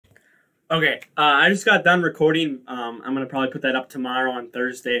Okay, I just got done recording. I'm gonna probably put that up tomorrow on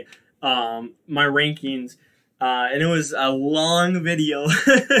Thursday. My rankings, and it was a long video.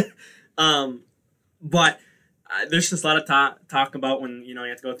 um, but there's just a lot of talk about when you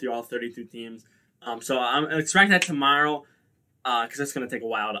have to go through all 32 teams. So I'm expecting that tomorrow, because that's gonna take a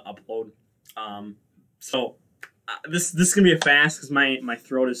while to upload. So this is gonna be a fast because my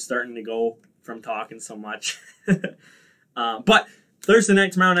throat is starting to go from talking so much. But Thursday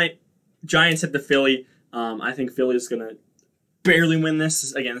night, tomorrow night, Giants at the Philly. I think Philly is going to barely win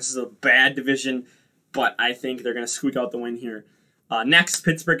this. Again, this is a bad division, but I think they're going to squeak out the win here. Next,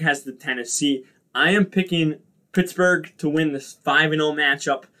 Pittsburgh has the Tennessee. I am picking Pittsburgh to win this 5-0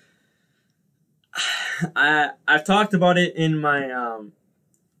 matchup. I've talked about it in my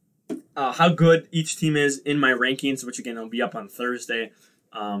how good each team is in my rankings, which again will be up on Thursday.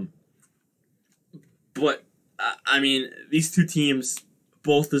 But I mean, these two teams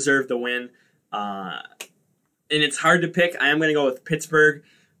both deserve the win. And it's hard to pick. I am going to go with Pittsburgh,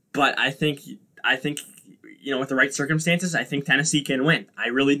 but I think with the right circumstances, I think Tennessee can win. I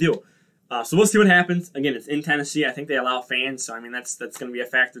really do. So we'll see what happens. Again, it's in Tennessee. I think they allow fans, so I mean that's going to be a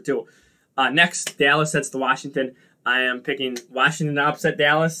factor too. Next, Dallas heads to Washington. I am picking Washington to upset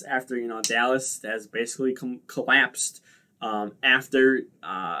Dallas after Dallas has basically collapsed after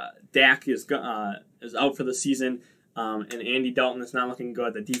Dak is out for the season. And Andy Dalton is not looking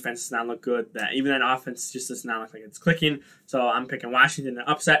good. The defense does not look good. Even that offense just does not look like it's clicking. So I'm picking Washington to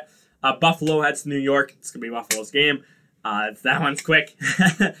upset. Buffalo heads to New York. It's going to be Buffalo's game. That one's quick.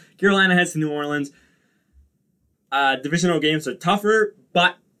 Carolina heads to New Orleans. Divisional games are tougher,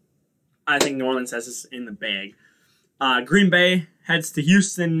 but I think New Orleans has this in the bag. Green Bay heads to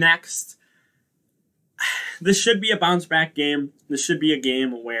Houston next. This should be a bounce-back game. This should be a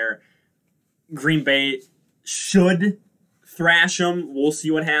game where Green Bay should thrash them. We'll see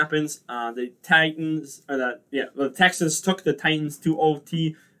what happens. The Texans took the Titans to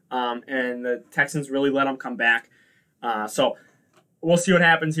OT, and the Texans really let them come back. So we'll see what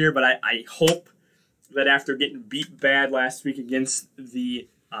happens here, but I hope that after getting beat bad last week against the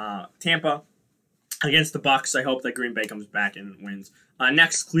Tampa, against the Bucs, I hope that Green Bay comes back and wins.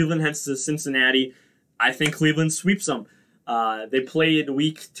 Next, Cleveland heads to Cincinnati. I think Cleveland sweeps them. They played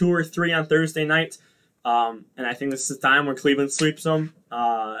week 2 or 3 on Thursday night. And I think this is the time where Cleveland sweeps them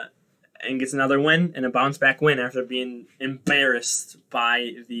and gets another win and a bounce-back win after being embarrassed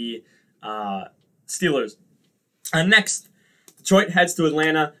by the Steelers. Next, Detroit heads to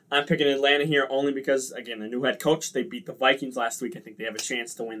Atlanta. I'm picking Atlanta here only because, again, a new head coach. They beat the Vikings last week. I think they have a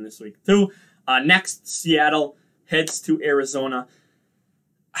chance to win this week, too. Next, Seattle heads to Arizona.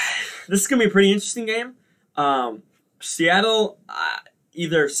 This is going to be a pretty interesting game. Seattle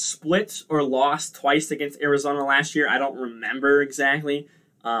either split or lost twice against Arizona last year. I don't remember exactly.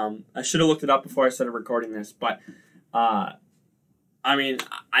 I should have looked it up before I started recording this. But, I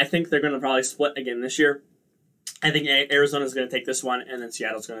think they're going to probably split again this year. I think Arizona's going to take this one, and then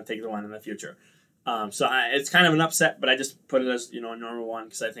Seattle's going to take the one in the future. So it's kind of an upset, but I just put it as a normal one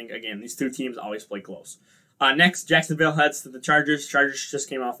because I think, again, these two teams always play close. Next, Jacksonville heads to the Chargers. Chargers just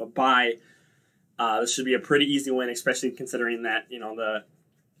came off a bye. This should be a pretty easy win, especially considering that the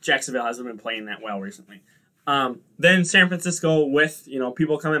Jacksonville hasn't been playing that well recently. Then San Francisco, with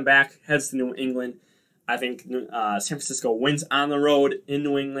people coming back, heads to New England. I think San Francisco wins on the road in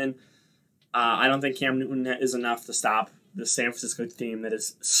New England. I don't think Cam Newton is enough to stop the San Francisco team that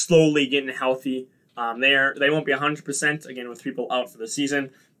is slowly getting healthy. They won't be 100% again with people out for the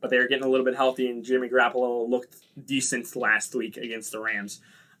season, but they are getting a little bit healthy, and Jimmy Garoppolo looked decent last week against the Rams.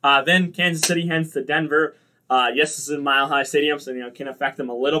 Then Kansas City heads to Denver. Yes, this is a Mile High Stadium, so it can affect them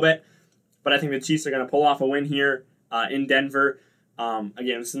a little bit, but I think the Chiefs are going to pull off a win here in Denver.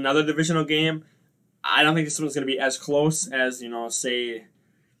 Again, it's another divisional game. I don't think this one's going to be as close as say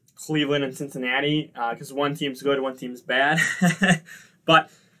Cleveland and Cincinnati, because one team's good, one team's bad. But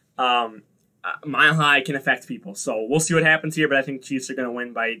Mile High can affect people, so we'll see what happens here. But I think Chiefs are going to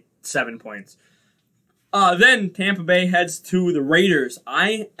win by 7 points. Then Tampa Bay heads to the Raiders.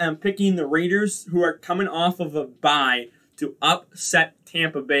 I am picking the Raiders, who are coming off of a bye, to upset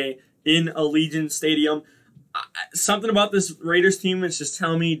Tampa Bay in Allegiant Stadium. Something about this Raiders team is just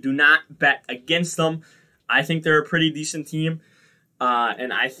telling me do not bet against them. I think they're a pretty decent team.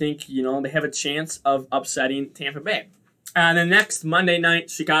 And I think, they have a chance of upsetting Tampa Bay. And then next, Monday night,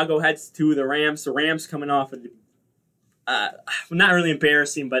 Chicago heads to the Rams. The Rams coming off not really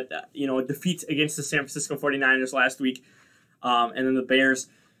embarrassing, but, a defeat against the San Francisco 49ers last week. And then the Bears.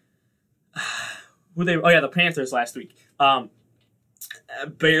 The Panthers last week.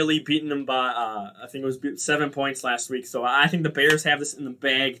 Barely beating them by, I think it was 7 points last week. So I think the Bears have this in the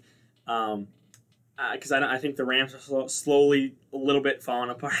bag. Because I think the Rams are slowly a little bit falling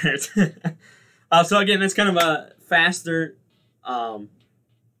apart. So again, it's kind of a faster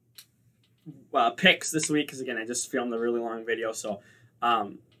picks this week because again I just filmed a really long video. So I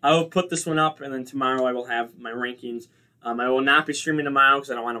will put this one up, and then tomorrow I will have my rankings. I will not be streaming tomorrow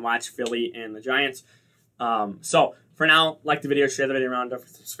because I don't want to watch Philly and the Giants. So for now, like the video, share the video around, don't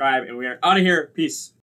forget to subscribe, and we are out of here. Peace.